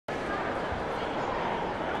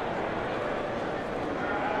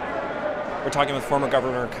We're talking with former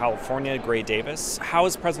Governor of California, Gray Davis. How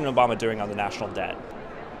is President Obama doing on the national debt?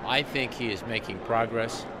 I think he is making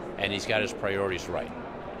progress, and he's got his priorities right.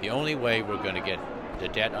 The only way we're going to get the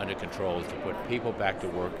debt under control is to put people back to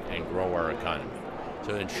work and grow our economy.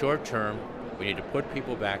 So in short term, we need to put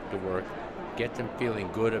people back to work, get them feeling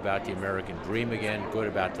good about the American dream again, good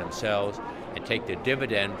about themselves, and take the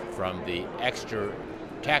dividend from the extra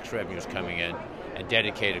tax revenues coming in and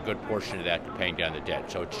dedicate a good portion of that to paying down the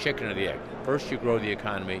debt. So it's chicken or the egg. First you grow the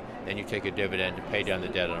economy, then you take a dividend to pay down the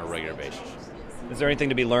debt on a regular basis. Is there anything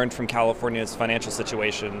to be learned from California's financial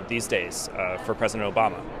situation these days for President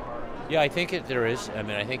Obama? Yeah, I think there is. I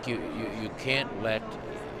mean, I think you can't let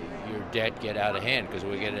your debt get out of hand, because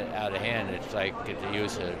when we get it out of hand, it's like,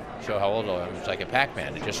 to show how old I am, it's like a Pac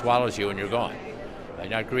Man. It just swallows you and you're gone.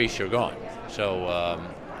 Not Greece, you're gone. So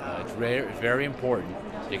it's very important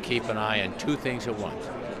to keep an eye on two things at once.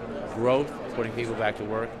 Growth, putting people back to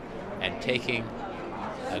work, and taking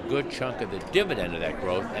a good chunk of the dividend of that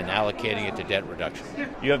growth and allocating it to debt reduction.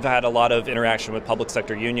 You have had a lot of interaction with public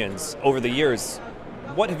sector unions over the years.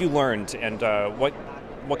 What have you learned, and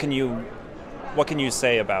what can you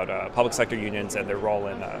say about public sector unions and their role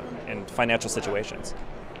in financial situations?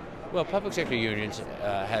 Well, public sector unions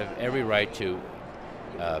have every right to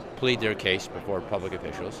plead their case before public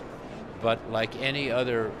officials, but like any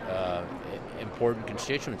other important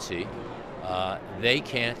constituency, they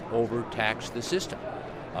can't overtax the system.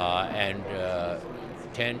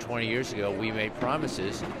 10, 20 years ago, we made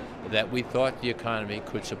promises that we thought the economy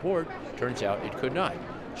could support. Turns out it could not.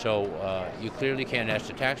 So you clearly can't ask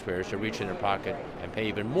the taxpayers to reach in their pocket and pay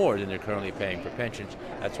even more than they're currently paying for pensions.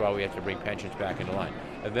 That's why we have to bring pensions back into line.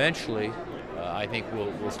 Eventually, I think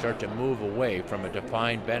we'll start to move away from a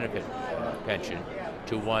defined benefit pension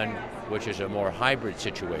to one which is a more hybrid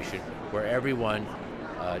situation, where everyone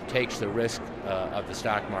takes the risk of the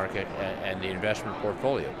stock market and the investment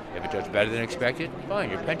portfolio. If it does better than expected, fine,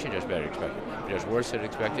 your pension does better than expected. If it does worse than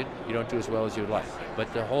expected, you don't do as well as you'd like.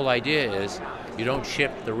 But the whole idea is you don't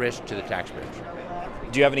shift the risk to the taxpayers.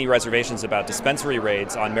 Do you have any reservations about dispensary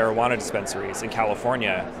raids on marijuana dispensaries in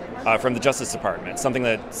California from the Justice Department? Something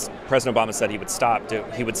that President Obama said he would stop.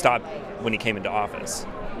 He would stop when he came into office.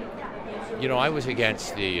 You know, I was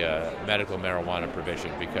against the medical marijuana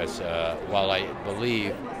provision because while I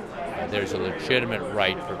believe there's a legitimate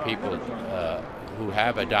right for people who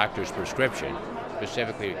have a doctor's prescription,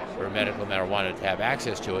 specifically for medical marijuana, to have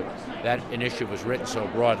access to it, that initiative was written so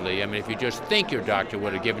broadly. I mean, if you just think your doctor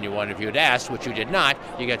would have given you one if you had asked, which you did not,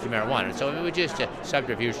 you get the marijuana. So it was just a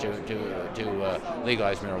subterfuge to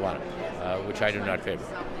legalize marijuana, which I do not favor.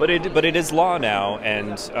 But it is law now,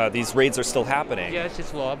 and these raids are still happening. Yes,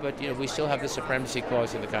 it's law, but you know, we still have the supremacy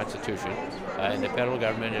clause in the Constitution, and the federal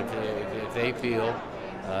government, if they feel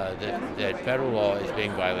that federal law is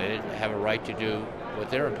being violated, have a right to do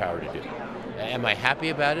what they're empowered to do. Am I happy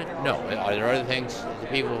about it? No. Are there other things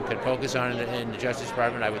that people can focus on in the Justice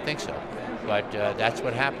Department? I would think so. But that's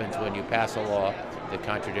what happens when you pass a law that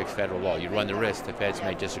contradicts federal law. You run the risk the feds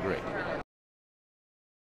may disagree.